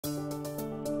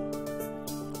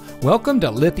Welcome to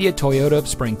Lithia Toyota of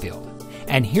Springfield.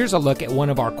 And here's a look at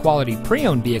one of our quality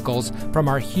pre-owned vehicles from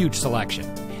our huge selection.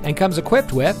 And comes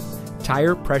equipped with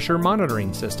tire pressure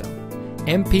monitoring system,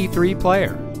 MP3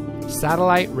 player,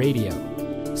 satellite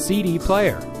radio, CD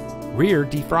player, rear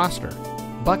defroster,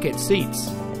 bucket seats,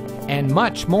 and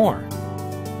much more.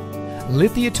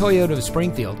 Lithia Toyota of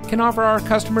Springfield can offer our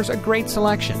customers a great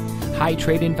selection, high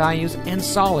trade-in values, and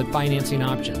solid financing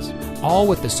options, all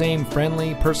with the same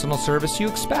friendly, personal service you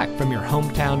expect from your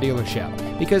hometown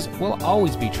dealership, because we'll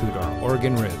always be true to our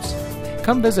Oregon roots.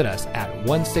 Come visit us at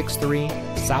 163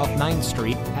 South 9th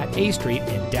Street at A Street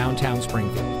in downtown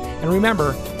Springfield. And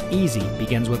remember, easy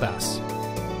begins with us.